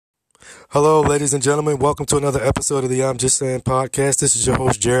Hello, ladies and gentlemen. Welcome to another episode of the I'm Just Saying podcast. This is your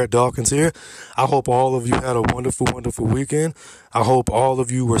host, Jared Dawkins here. I hope all of you had a wonderful, wonderful weekend. I hope all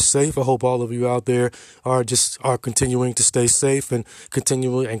of you were safe. I hope all of you out there are continuing to stay safe and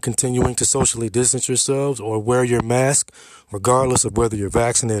continuing to socially distance yourselves or wear your mask, regardless of whether you're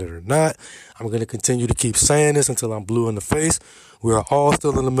vaccinated or not. I'm going to continue to keep saying this until I'm blue in the face. We are all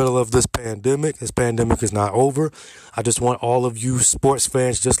still in the middle of this pandemic. This pandemic is not over. I just want all of you sports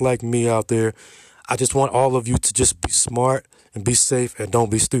fans just like me out there. I just want all of you to just be smart and be safe and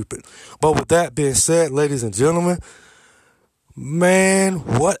don't be stupid. But with that being said, ladies and gentlemen, man,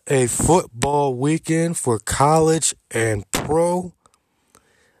 what a football weekend for college and pro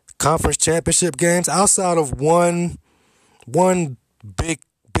conference championship games. Outside of one big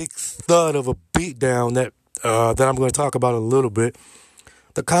thud of a beatdown that I'm going to talk about a little bit.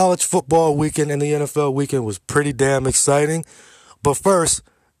 The college football weekend and the NFL weekend was pretty damn exciting. But first,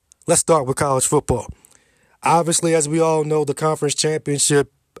 let's start with college football. Obviously, as we all know, the conference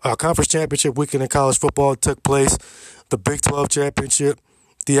championship weekend in college football took place. The Big 12 championship,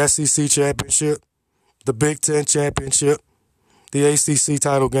 the SEC championship, the Big 10 championship, the ACC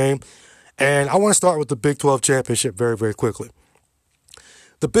title game. And I want to start with the Big 12 championship very, very quickly.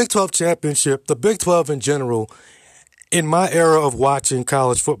 The Big 12 championship, the Big 12 in general, in my era of watching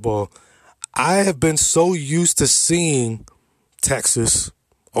college football, I have been so used to seeing Texas,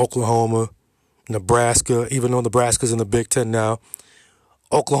 Oklahoma, Nebraska, even though Nebraska's in the Big 10 now,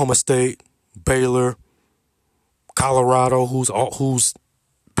 Oklahoma State, Baylor, Colorado, who's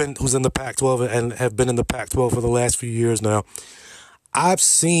in the Pac-12 and have been in the Pac-12 for the last few years now. I've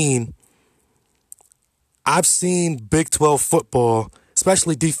seen Big 12 football,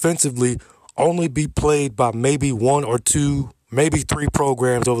 especially defensively, only be played by maybe one or two, maybe three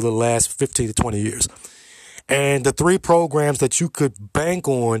programs over the last 15 to 20 years. And the three programs that you could bank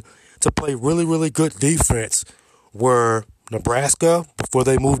on to play really, really good defense were Nebraska, before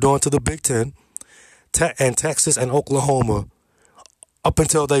they moved on to the Big Ten, and Texas and Oklahoma, up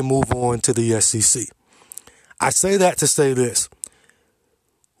until they move on to the SEC. I say that to say this.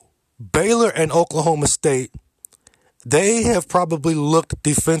 Baylor and Oklahoma State, they have probably looked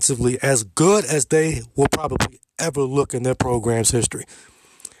defensively as good as they will probably ever look in their program's history.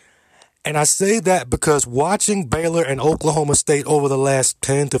 And I say that because watching Baylor and Oklahoma State over the last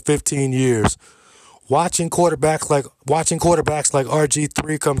 10 to 15 years, watching quarterbacks like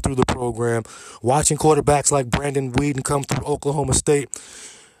RG3 come through the program, watching quarterbacks like Brandon Weeden come through Oklahoma State,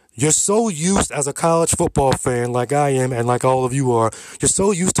 you're so used as a college football fan, like I am and like all of you are, you're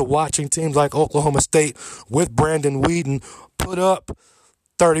so used to watching teams like Oklahoma State with Brandon Weeden put up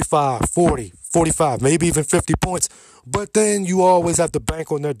 35, 40, 45, maybe even 50 points. But then you always have to bank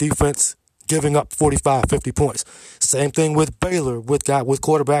on their defense giving up 45, 50 points. Same thing with Baylor with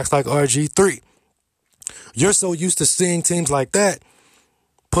quarterbacks like RG3. You're so used to seeing teams like that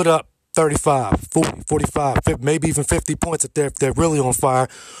put up 35, 40, 45, 50, maybe even 50 points if they're really on fire.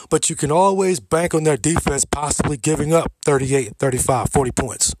 But you can always bank on their defense possibly giving up 38, 35, 40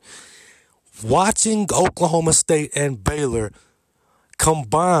 points. Watching Oklahoma State and Baylor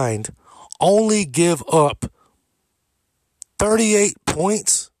combined only give up 38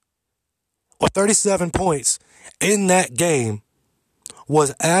 points or 37 points in that game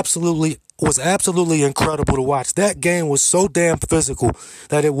was absolutely incredible to watch. That game was so damn physical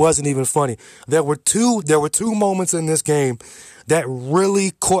that it wasn't even funny. There were two moments in this game that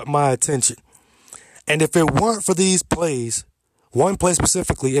really caught my attention. And if it weren't for these plays, one play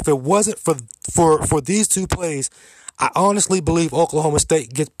specifically, if it wasn't for these two plays, I honestly believe Oklahoma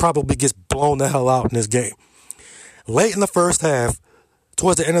State probably gets blown the hell out in this game. Late in the first half,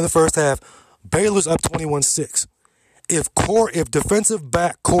 towards the end of the first half, Baylor's up 21-6. If defensive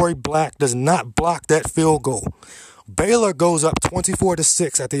back Corey Black does not block that field goal, Baylor goes up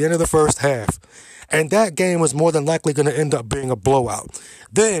 24-6 at the end of the first half, and that game was more than likely going to end up being a blowout.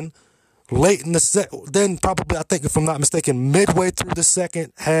 Then, probably, I think if I'm not mistaken, midway through the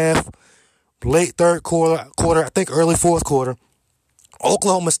second half, late third quarter, I think early fourth quarter,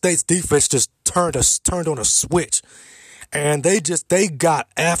 Oklahoma State's defense just turned on a switch, and they got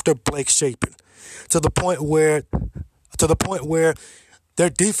after Blake Shapen to the point where their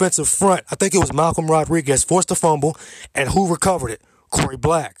defensive front, I think it was Malcolm Rodriguez, forced a fumble, and who recovered it? Corey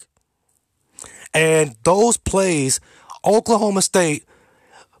Black. And those plays, Oklahoma State,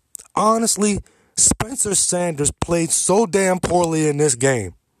 honestly, Spencer Sanders played so damn poorly in this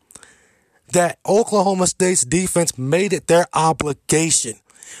game that Oklahoma State's defense made it their obligation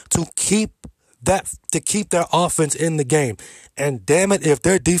to keep their offense in the game. And damn it if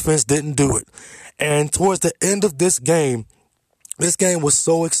their defense didn't do it. And towards the end of this game, This game was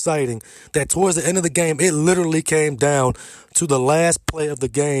so exciting that towards the end of the game, it literally came down to the last play of the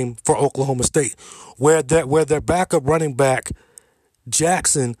game for Oklahoma State, where their backup running back,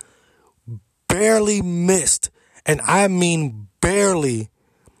 Jackson, barely missed, and I mean barely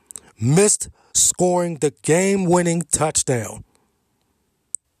missed scoring the game-winning touchdown.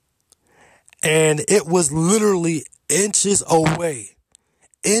 And it was literally inches away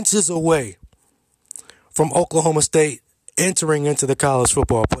from Oklahoma State entering into the college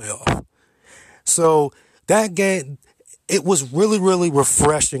football playoff. So that game, it was really, really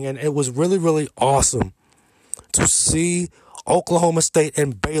refreshing, and it was really, really awesome to see Oklahoma State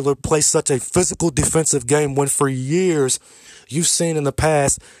and Baylor play such a physical defensive game when for years you've seen in the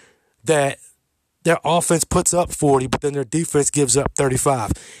past that their offense puts up 40, but then their defense gives up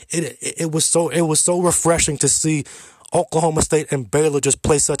 35. It was so refreshing to see Oklahoma State and Baylor just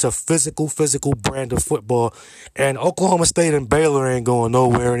play such a physical brand of football. And Oklahoma State and Baylor ain't going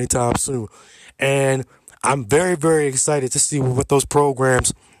nowhere anytime soon. And I'm very, very excited to see what those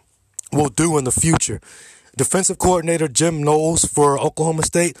programs will do in the future. Defensive coordinator Jim Knowles for Oklahoma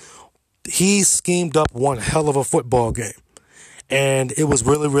State, he schemed up one hell of a football game. And it was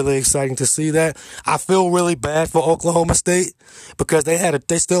really, really exciting to see that. I feel really bad for Oklahoma State because they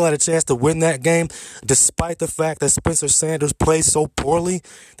still had a chance to win that game. Despite the fact that Spencer Sanders played so poorly,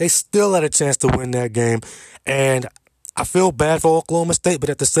 they still had a chance to win that game. And I feel bad for Oklahoma State, but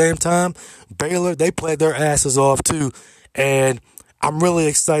at the same time, Baylor, they played their asses off too. And I'm really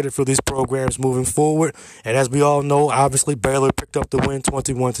excited for these programs moving forward. And as we all know, obviously Baylor picked up the win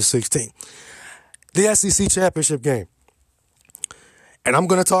 21-16. The SEC championship game. And I'm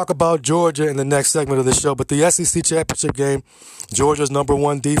going to talk about Georgia in the next segment of the show, but the SEC championship game, Georgia's number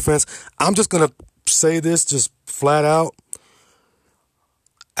one defense, I'm just going to say this just flat out.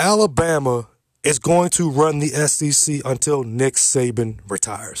 Alabama is going to run the SEC until Nick Saban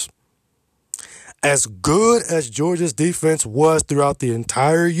retires. As good as Georgia's defense was throughout the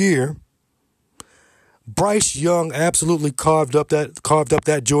entire year, Bryce Young absolutely carved up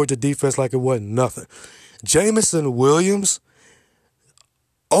that Georgia defense like it wasn't nothing. Jameson Williams,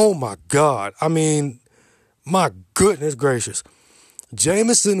 oh my God. I mean, my goodness gracious.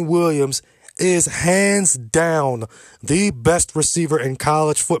 Jameson Williams is hands down the best receiver in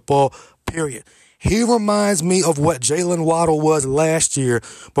college football, period. He reminds me of what Jalen Waddle was last year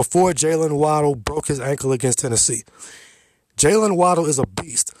before Jalen Waddle broke his ankle against Tennessee. Jalen Waddle is a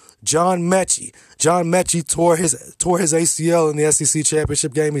beast. John Mechie tore his ACL in the SEC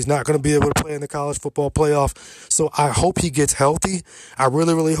championship game. He's not going to be able to play in the college football playoff. So I hope he gets healthy. I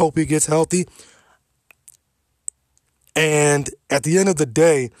really, really hope he gets healthy. And at the end of the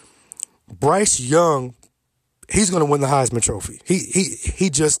day, Bryce Young, he's going to win the Heisman Trophy.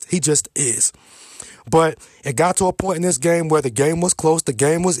 He just is. But it got to a point in this game where the game was close, the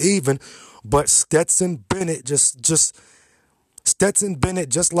game was even, but Stetson Bennett just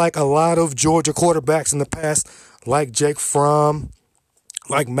like a lot of Georgia quarterbacks in the past, like Jake Fromm,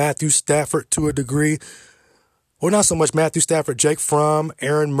 like Matthew Stafford to a degree, or not so much Matthew Stafford, Jake Fromm,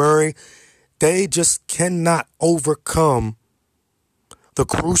 Aaron Murray, they just cannot overcome the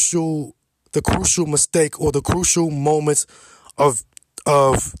crucial mistake or the crucial moments of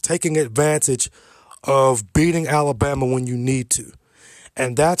taking advantage of beating Alabama when you need to.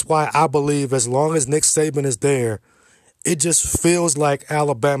 And that's why I believe as long as Nick Saban is there, it just feels like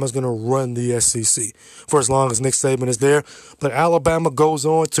Alabama's going to run the SEC for as long as Nick Saban is there. But Alabama goes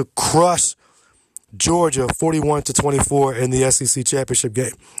on to crush Georgia 41-24 in the SEC championship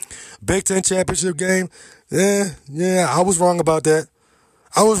game. Big Ten championship game, yeah, I was wrong about that.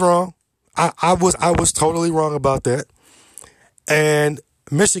 I was wrong. I was totally wrong about that. And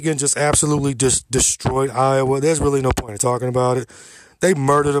Michigan just absolutely just destroyed Iowa. There's really no point in talking about it. They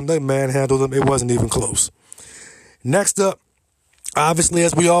murdered them. They manhandled them. It wasn't even close. Next up, obviously,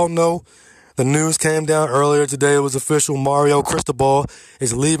 as we all know, the news came down earlier today. It was official. Mario Cristobal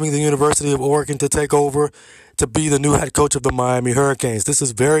is leaving the University of Oregon to take over to be the new head coach of the Miami Hurricanes. This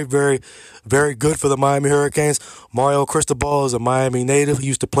is very, very, very good for the Miami Hurricanes. Mario Cristobal is a Miami native. He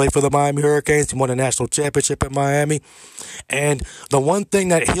used to play for the Miami Hurricanes. He won a national championship at Miami. And the one thing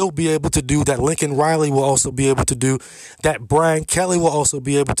that he'll be able to do, that Lincoln Riley will also be able to do, that Brian Kelly will also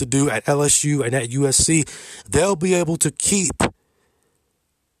be able to do at LSU and at USC, they'll be able to keep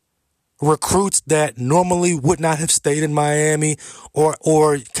recruits that normally would not have stayed in Miami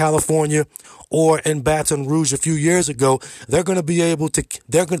or California or in Baton Rouge a few years ago. They're going to be able to,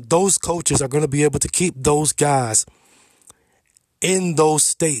 those coaches are going to be able to keep those guys in those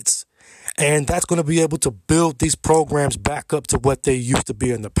states. And that's going to be able to build these programs back up to what they used to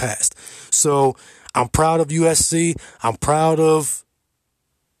be in the past. So I'm proud of USC. I'm proud of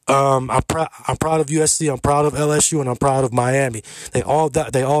USC. I'm proud of LSU, and I'm proud of Miami. They all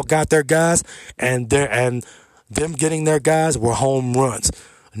got their guys, and them getting their guys were home runs.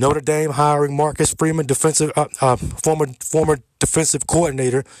 Notre Dame hiring Marcus Freeman, former defensive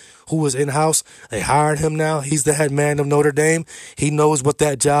coordinator, who was in house. They hired him now. He's the head man of Notre Dame. He knows what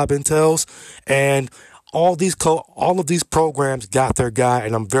that job entails, and all of these programs got their guy,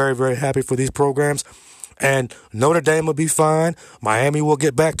 and I'm very, very happy for these programs. And Notre Dame will be fine. Miami will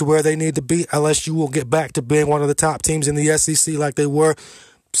get back to where they need to be. LSU will get back to being one of the top teams in the SEC like they were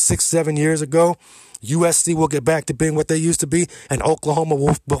 6-7 years ago. USC will get back to being what they used to be. And Oklahoma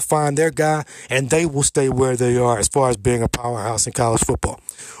will find their guy, and they will stay where they are as far as being a powerhouse in college football.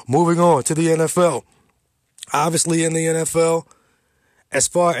 Moving on to the NFL. Obviously in the NFL, as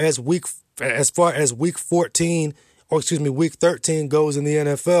far as week 13 goes in the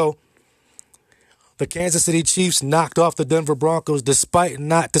NFL, the Kansas City Chiefs knocked off the Denver Broncos despite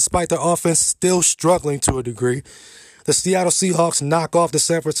their offense still struggling to a degree. The Seattle Seahawks knock off the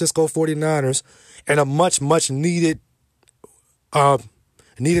San Francisco 49ers in a much needed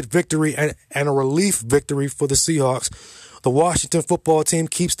victory and a relief victory for the Seahawks. The Washington football team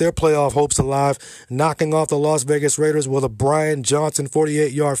keeps their playoff hopes alive, knocking off the Las Vegas Raiders with a Brian Johnson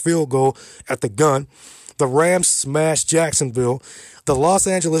 48-yard field goal at the gun. The Rams smash Jacksonville. The Los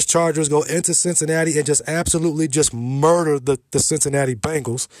Angeles Chargers go into Cincinnati and just absolutely murder the Cincinnati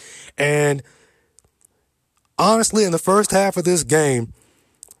Bengals. And honestly, in the first half of this game,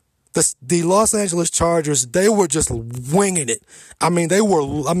 the Los Angeles Chargers, they were just winging it. They were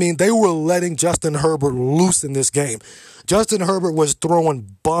letting Justin Herbert loose in this game. Justin Herbert was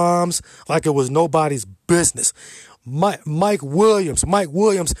throwing bombs like it was nobody's business. Mike Williams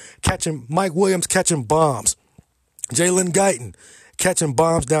catching bombs. Jalen Guyton catching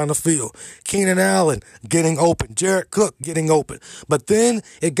bombs down the field. Keenan Allen getting open. Jared Cook getting open. But then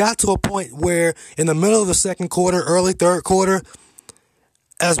it got to a point where in the middle of the second quarter, early third quarter,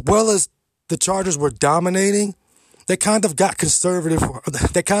 as well as the Chargers were dominating, they kind of got conservative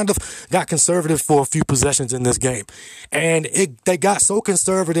for a few possessions in this game. And they got so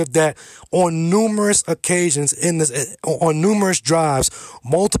conservative that on numerous occasions on numerous drives,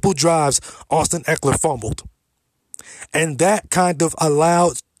 multiple drives, Austin Eckler fumbled. And that kind of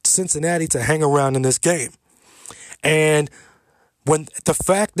allowed Cincinnati to hang around in this game. And when the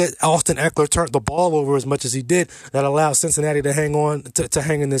fact that Austin Eckler turned the ball over as much as he did, that allowed Cincinnati to hang on, to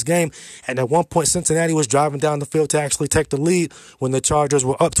hang in this game. And at one point, Cincinnati was driving down the field to actually take the lead when the Chargers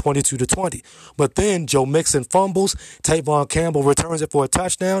were up 22-20. But then Joe Mixon fumbles, Tavon Campbell returns it for a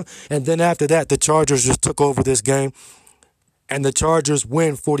touchdown, and then after that, the Chargers just took over this game, and the Chargers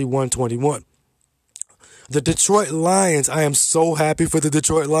win 41-21. The Detroit Lions, I am so happy for the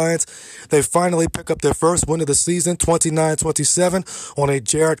Detroit Lions. They finally pick up their first win of the season, 29-27, on a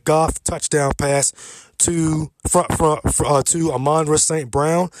Jared Goff touchdown pass to Amon-Ra St.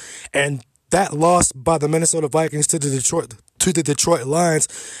 Brown. And that loss by the Minnesota Vikings to the Detroit Lions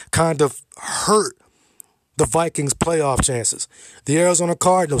kind of hurt the Vikings' playoff chances. The Arizona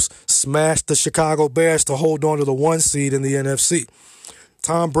Cardinals smashed the Chicago Bears to hold on to the 1 seed in the NFC.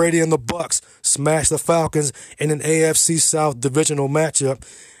 Tom Brady and the Bucs smashed the Falcons in an AFC South divisional matchup.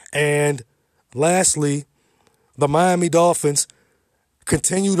 And lastly, the Miami Dolphins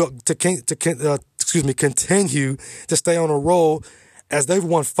continue to stay on a roll as they've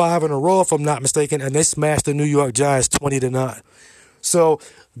won 5 in a row, if I'm not mistaken, and they smashed the New York Giants 20-9. So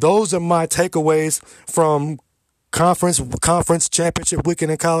those are my takeaways from conference championship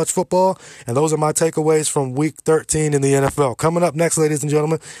weekend in college football, and those are my takeaways from week 13 in the NFL. Coming up next, ladies and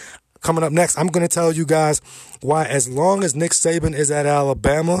gentlemen, I'm going to tell you guys why, as long as Nick Saban is at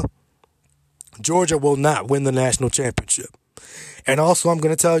Alabama, Georgia will not win the national championship. And also, I'm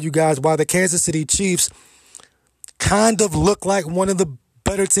going to tell you guys why the Kansas City Chiefs kind of look like one of the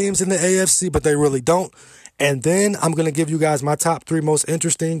better teams in the AFC, but they really don't. And then I'm going to give you guys my top 3 most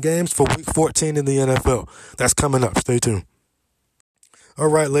interesting games for week 14 in the NFL. That's coming up. Stay tuned. All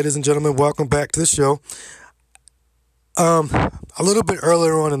right, ladies and gentlemen, welcome back to the show. A little bit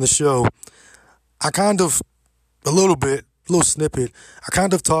earlier on in the show, I kind of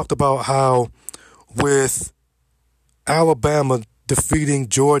talked about how with Alabama defeating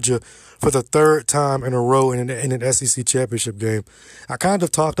Georgia for the 3rd time in a row in an SEC championship game, I kind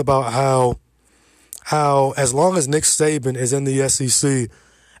of talked about how as long as Nick Saban is in the SEC,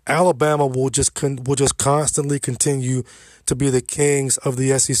 Alabama will just constantly continue to be the kings of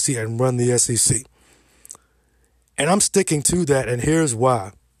the SEC and run the SEC. And I'm sticking to that, and here's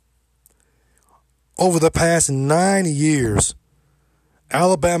why. Over the past 9 years,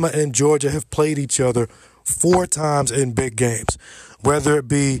 Alabama and Georgia have played each other 4 times in big games, whether it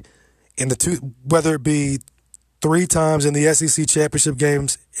be 3 times in the SEC championship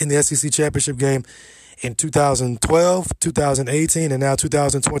games in 2012, 2018, and now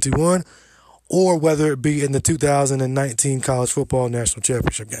 2021, or whether it be in the 2019 college football national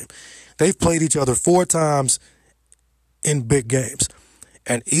championship game. They've played each other 4 times in big games.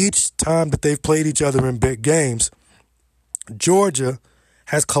 And each time that they've played each other in big games, Georgia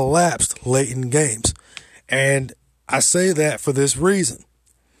has collapsed late in games. And I say that for this reason.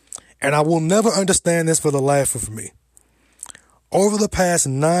 And I will never understand this for the life of me. Over the past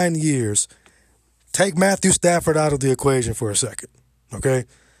 9 years, take Matthew Stafford out of the equation for a second, okay?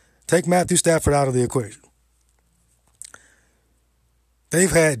 Take Matthew Stafford out of the equation.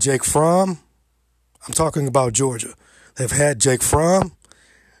 They've had Jake Fromm. I'm talking about Georgia. They've had Jake Fromm.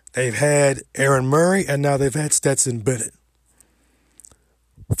 They've had Aaron Murray, and now they've had Stetson Bennett.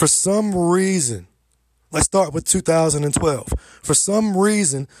 For some reason, let's start with 2012. For some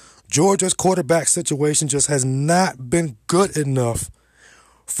reason, Georgia's quarterback situation just has not been good enough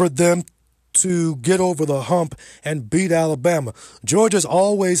for them to get over the hump and beat Alabama. Georgia's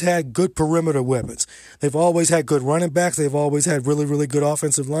always had good perimeter weapons. They've always had good running backs. They've always had really, really good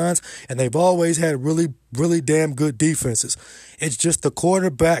offensive lines. And they've always had really, really damn good defenses. It's just the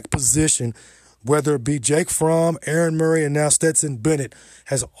quarterback position, whether it be Jake Fromm, Aaron Murray, and now Stetson Bennett,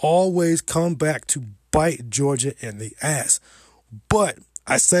 has always come back to bite Georgia in the ass. But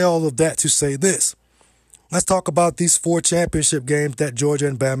I say all of that to say this. Let's talk about these 4 championship games that Georgia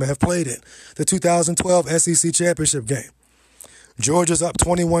and Bama have played in. The 2012 SEC championship game. Georgia's up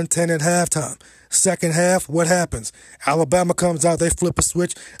 21-10 at halftime. Second half, what happens? Alabama comes out, they flip a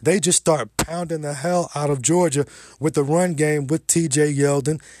switch. They just start pounding the hell out of Georgia with the run game with T.J.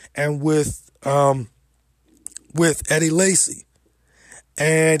 Yeldon and with Eddie Lacy.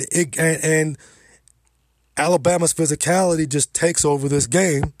 And Alabama's physicality just takes over this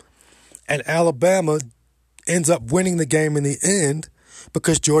game. And Alabama ends up winning the game in the end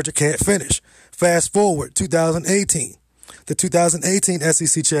because Georgia can't finish. Fast forward, 2018, the 2018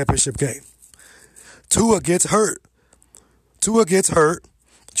 SEC championship game. Tua gets hurt.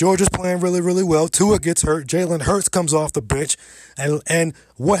 Georgia's playing really, really well. Tua gets hurt. Jalen Hurts comes off the bench. And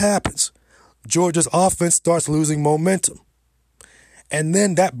what happens? Georgia's offense starts losing momentum. And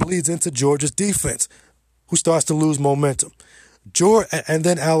then that bleeds into Georgia's defense, who starts to lose momentum. And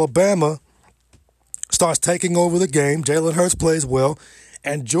then Alabama starts taking over the game. Jalen Hurts plays well,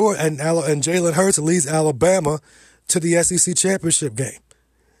 and Jalen Hurts leads Alabama to the SEC championship game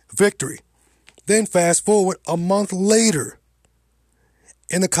victory. Then fast forward a month later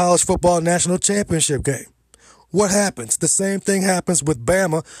in the college football national championship game. What happens? The same thing happens with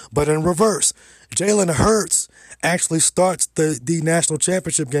Bama, but in reverse. Jalen Hurts actually starts the national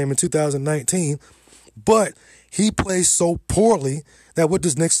championship game in 2019, but he plays so poorly that what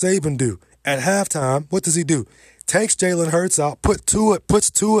does Nick Saban do? At halftime, what does he do? Takes Jalen Hurts out, puts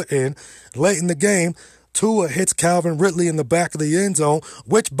Tua in. Late in the game, Tua hits Calvin Ridley in the back of the end zone,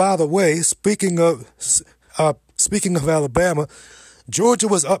 which, by the way, speaking of Alabama, Georgia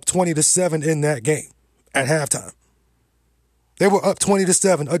was up 20-7 in that game at halftime. They were up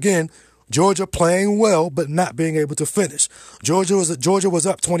 20-7. Again, Georgia playing well, but not being able to finish. Georgia was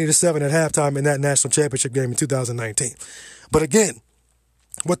up 20-7 at halftime in that national championship game in 2019. But again,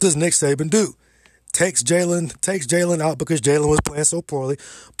 what does Nick Saban do? Takes Jalen out because Jalen was playing so poorly,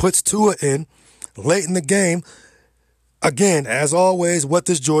 puts Tua in late in the game. Again, as always, what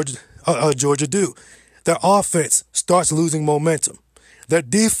does Georgia do? Their offense starts losing momentum. Their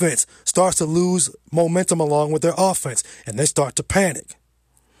defense starts to lose momentum along with their offense, and they start to panic.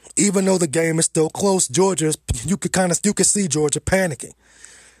 Even though the game is still close, you could see Georgia panicking.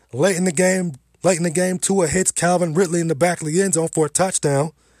 Late in the game, Tua hits Calvin Ridley in the back of the end zone for a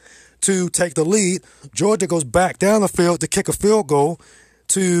touchdown to take the lead. Georgia goes back down the field to kick a field goal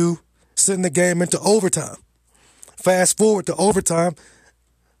to send the game into overtime. Fast forward to overtime,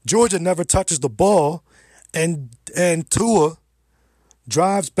 Georgia never touches the ball, and Tua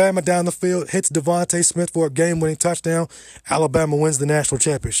drives Bama down the field, hits Devontae Smith for a game-winning touchdown. Alabama wins the national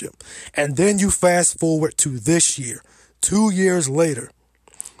championship. And then you fast forward to this year, 2 years later.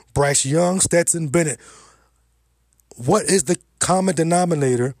 Bryce Young, Stetson Bennett. What is the common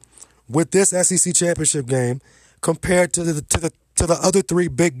denominator with this SEC championship game compared to the other 3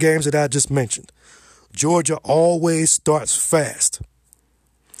 big games that I just mentioned? Georgia always starts fast.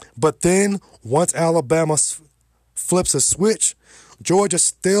 But then once Alabama flips a switch, Georgia is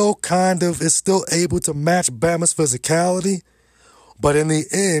still able to match Bama's physicality. But in the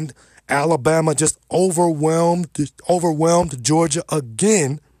end, Alabama just overwhelmed Georgia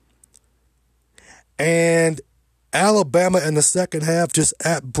again. And Alabama in the second half just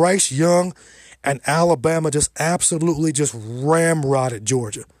at Bryce Young and Alabama just absolutely just ramrodded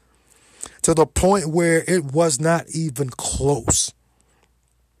Georgia to the point where it was not even close.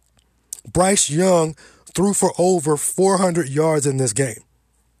 Bryce Young threw for over 400 yards in this game.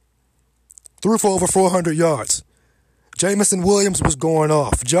 Threw for over 400 yards. Jamison Williams was going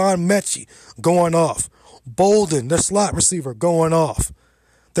off. John Mechie going off. Bolden, their slot receiver, going off.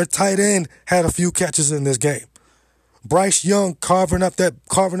 Their tight end had a few catches in this game. Bryce Young carving up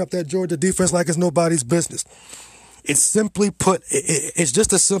that Georgia defense like it's nobody's business. It's simply put, it's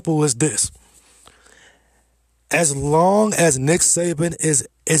just as simple as this. As long as Nick Saban is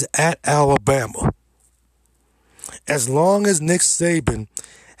at Alabama, as long as Nick Saban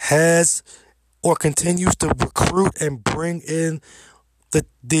has or continues to recruit and bring in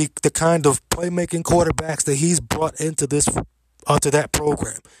the kind of playmaking quarterbacks that he's brought into that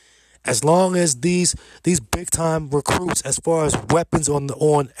program, as long as these big time recruits, as far as weapons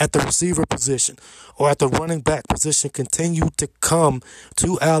at the receiver position or at the running back position, continue to come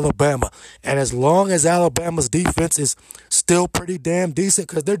to Alabama, and as long as Alabama's defense is still pretty damn decent,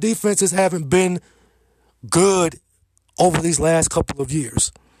 because their defenses haven't been good over these last couple of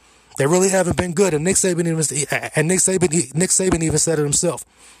years. They really haven't been good, and Nick Saban even said it himself.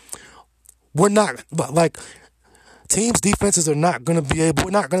 We're not like. Teams' defenses are not going to be able.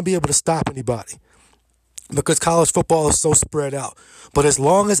 We're not going to be able to stop anybody because college football is so spread out. But as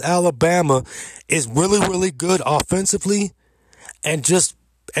long as Alabama is really, really good offensively and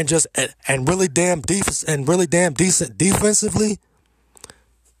really damn decent defensively,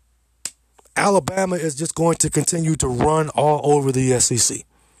 Alabama is just going to continue to run all over the SEC.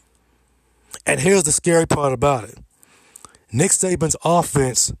 And here's the scary part about it: Nick Saban's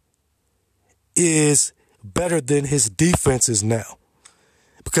offense is better than his defenses now,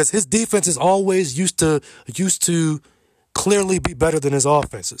 because his defense is always used to clearly be better than his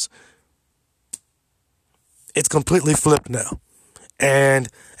offenses. It's completely flipped now, and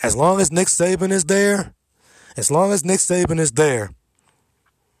as long as Nick Saban is there,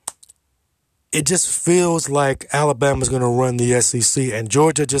 it just feels like Alabama's going to run the SEC, and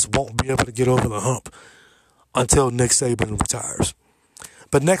Georgia just won't be able to get over the hump until Nick Saban retires.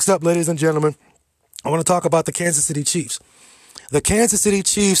 But next up, ladies and gentlemen, I want to talk about the Kansas City Chiefs. The Kansas City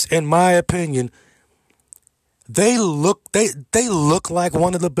Chiefs, in my opinion, they look like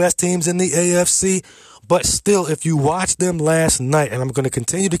one of the best teams in the AFC, but still, if you watch them last night, and I'm going to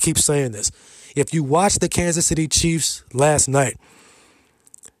continue to keep saying this, if you watch the Kansas City Chiefs last night,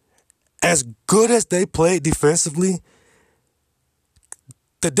 as good as they played defensively,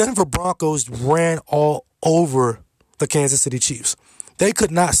 the Denver Broncos ran all over the Kansas City Chiefs. They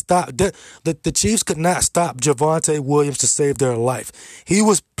could not stop. The Chiefs could not stop Javonte Williams to save their life. He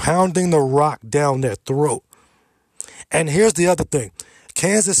was pounding the rock down their throat. And here's the other thing.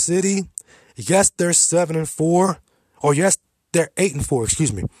 Kansas City, yes, they're 7-4, or yes, they're 8-4,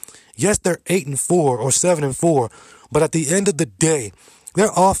 excuse me. Yes, they're 8-4 or 7-4, but at the end of the day,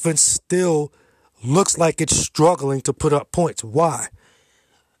 their offense still looks like it's struggling to put up points. Why?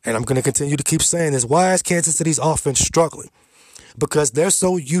 And I'm going to continue to keep saying this. Why is Kansas City's offense struggling? Because they're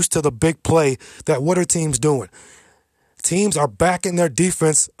so used to the big play that what are teams doing? Teams are backing their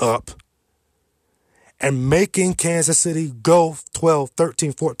defense up and making Kansas City go 12,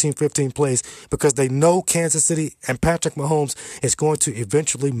 13, 14, 15 plays because they know Kansas City and Patrick Mahomes is going to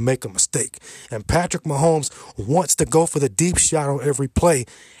eventually make a mistake. And Patrick Mahomes wants to go for the deep shot on every play,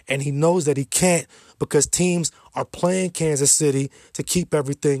 and he knows that he can't because teams are playing Kansas City to keep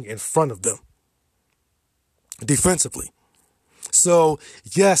everything in front of them defensively. So,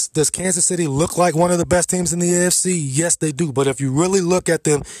 yes, does Kansas City look like one of the best teams in the AFC? Yes, they do. But if you really look at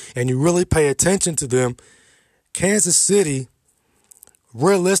them and you really pay attention to them, Kansas City,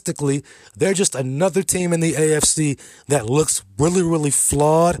 realistically, they're just another team in the AFC that looks really, really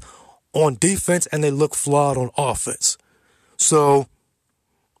flawed on defense and they look flawed on offense. So,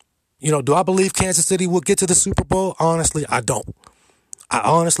 do I believe Kansas City will get to the Super Bowl? Honestly, I don't. I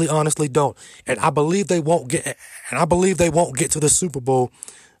honestly don't. And I believe they won't get to the Super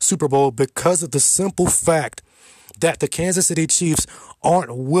Bowl because of the simple fact that the Kansas City Chiefs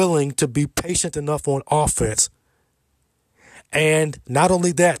aren't willing to be patient enough on offense. And not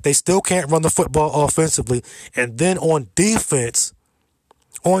only that, they still can't run the football offensively. And then on defense,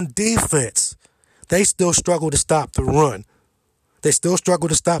 they still struggle to stop the run. They still struggle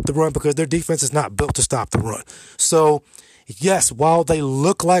to stop the run because their defense is not built to stop the run. So, yes, while they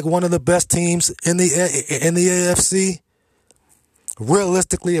look like one of the best teams in the AFC,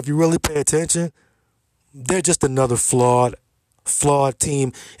 realistically, if you really pay attention, they're just another flawed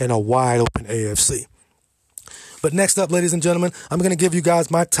team in a wide open AFC. But next up, ladies and gentlemen, I'm going to give you guys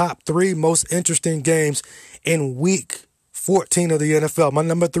my top 3 most interesting games in week 14 of the NFL. My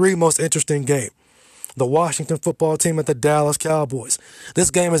number 3 most interesting game: the Washington football team at the Dallas Cowboys. This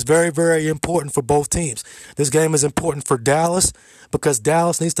game is very, very important for both teams. This game is important for Dallas because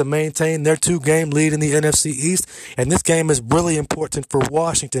Dallas needs to maintain their 2-game lead in the NFC East. And this game is really important for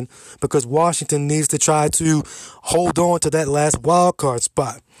Washington because Washington needs to try to hold on to that last wild card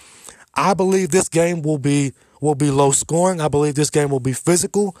spot. I believe this game will be low scoring. I believe this game will be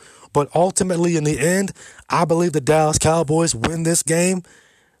physical. But ultimately, in the end, I believe the Dallas Cowboys win this game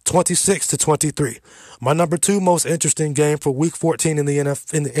 26-23. My number 2 most interesting game for Week 14 in the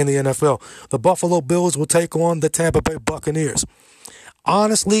NFL. The Buffalo Bills will take on the Tampa Bay Buccaneers.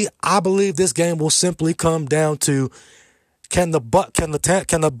 Honestly, I believe this game will simply come down to can the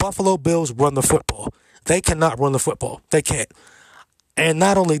Buffalo Bills run the football? They cannot run the football. They can't. And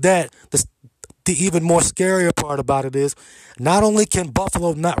not only that, the even more scarier part about it is not only can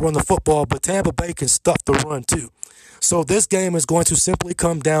Buffalo not run the football, but Tampa Bay can stuff the run too. So this game is going to simply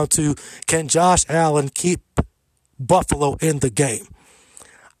come down to, can Josh Allen keep Buffalo in the game?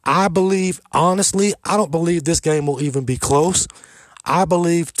 I don't believe this game will even be close. I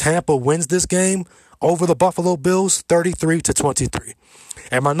believe Tampa wins this game over the Buffalo Bills 33-23.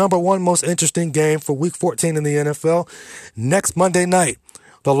 And my number 1 most interesting game for Week 14 in the NFL, next Monday night,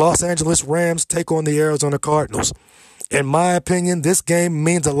 the Los Angeles Rams take on the Arizona Cardinals. In my opinion, this game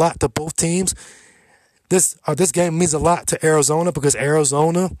means a lot to both teams. This game means a lot to Arizona because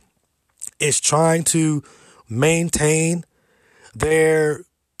Arizona is trying to maintain their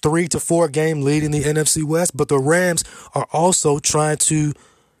 3 to 4 game lead in the NFC West, but the Rams are also trying to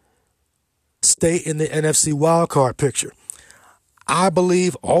stay in the NFC wildcard picture. I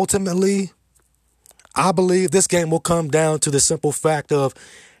believe this game will come down to the simple fact of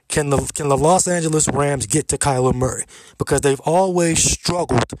can the Los Angeles Rams get to Kyler Murray? Because they've always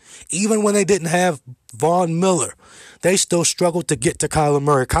struggled. Even when they didn't have Von Miller, they still struggled to get to Kyler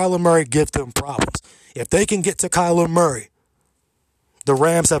Murray. Kyler Murray gives them problems. If they can get to Kyler Murray, the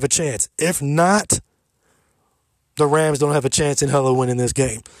Rams have a chance. If not, the Rams don't have a chance in hell of winning this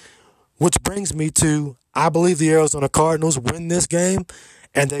game. Which brings me to, I believe the Arizona Cardinals win this game,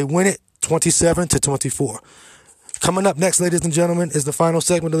 and they win it 27-24. Coming up next, ladies and gentlemen, is the final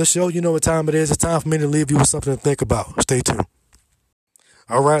segment of the show. You know what time it is. It's time for me to leave you with something to think about. Stay tuned.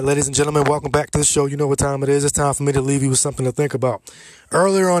 All right, ladies and gentlemen, welcome back to the show. You know what time it is. It's time for me to leave you with something to think about.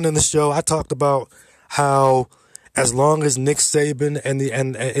 Earlier on in the show, I talked about how as long as Nick Saban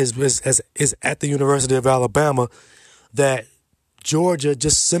is at the University of Alabama, that Georgia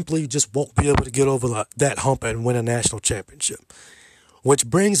just won't be able to get over that hump and win a national championship. Which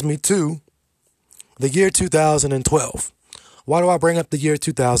brings me to the year 2012. Why do I bring up the year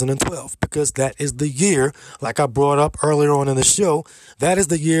 2012? Because that is the year, like I brought up earlier on in the show, that is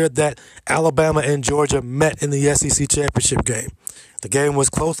the year that Alabama and Georgia met in the SEC championship game. The game was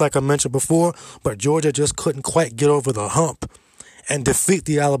close, like I mentioned before, but Georgia just couldn't quite get over the hump and defeat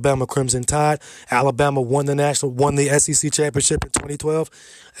the Alabama Crimson Tide. Alabama won the SEC championship in 2012,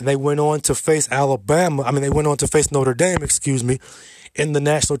 and they went on to face Notre Dame, in the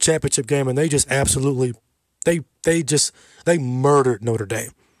national championship game, and they just absolutely, they murdered Notre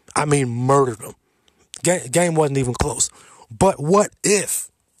Dame. I mean, murdered them. Game wasn't even close. But what if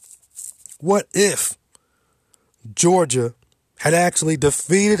Georgia had actually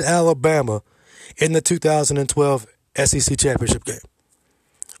defeated Alabama in the 2012 SEC championship game?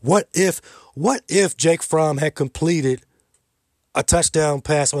 What if Jake Fromm had completed a touchdown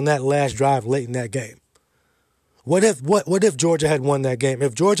pass on that last drive late in that game? What if Georgia had won that game?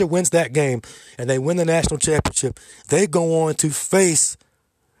 If Georgia wins that game and they win the national championship, they go on to face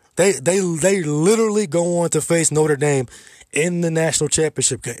they literally go on to face Notre Dame in the national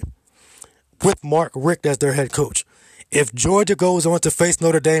championship game with Mark Richt as their head coach. If Georgia goes on to face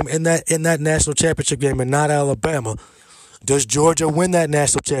Notre Dame in that national championship game and not Alabama, does Georgia win that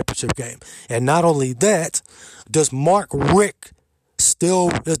national championship game? And not only that, does Mark Richt still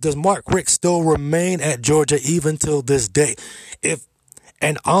remain at Georgia even till this day? If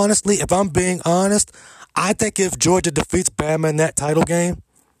I'm being honest, I think if Georgia defeats Bama in that title game,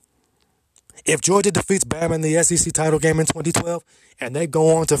 if Georgia defeats Bama in the SEC title game in 2012, and they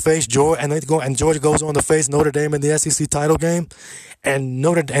go on to face Georgia, and Georgia goes on to face Notre Dame in the SEC title game,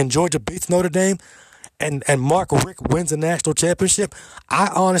 and Georgia beats Notre Dame, and Mark Richt wins the national championship, I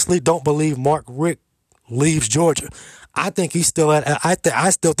honestly don't believe Mark Richt leaves Georgia. I think he's still I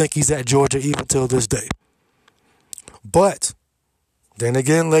still think he's at Georgia even till this day. But Then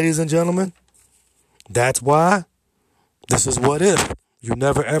again, ladies and gentlemen, that's why this is what if. You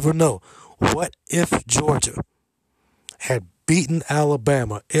never ever know. What if Georgia had beaten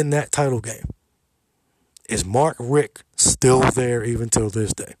Alabama in that title game? Is Mark Richt still there even till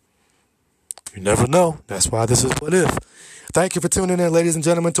this day? You never know. That's why this is what if. Thank you for tuning in, ladies and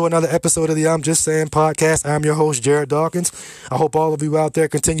gentlemen, to another episode of the I'm Just Saying podcast. I'm your host, Jared Dawkins. I hope all of you out there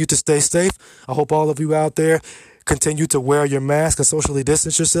continue to stay safe. I hope all of you out there continue to wear your mask and socially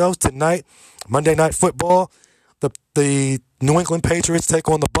distance yourselves. Tonight, Monday Night Football, the New England Patriots take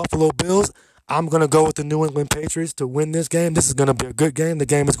on the Buffalo Bills. I'm going to go with the New England Patriots to win this game. This is going to be a good game. The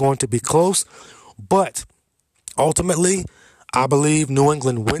game is going to be close. But ultimately, I believe New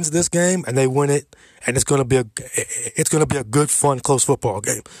England wins this game and they win it, and it's going to be a good, fun, close football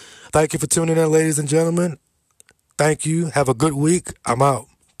game. Thank you for tuning in, ladies and gentlemen. Thank you. Have a good week. I'm out.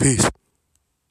 Peace.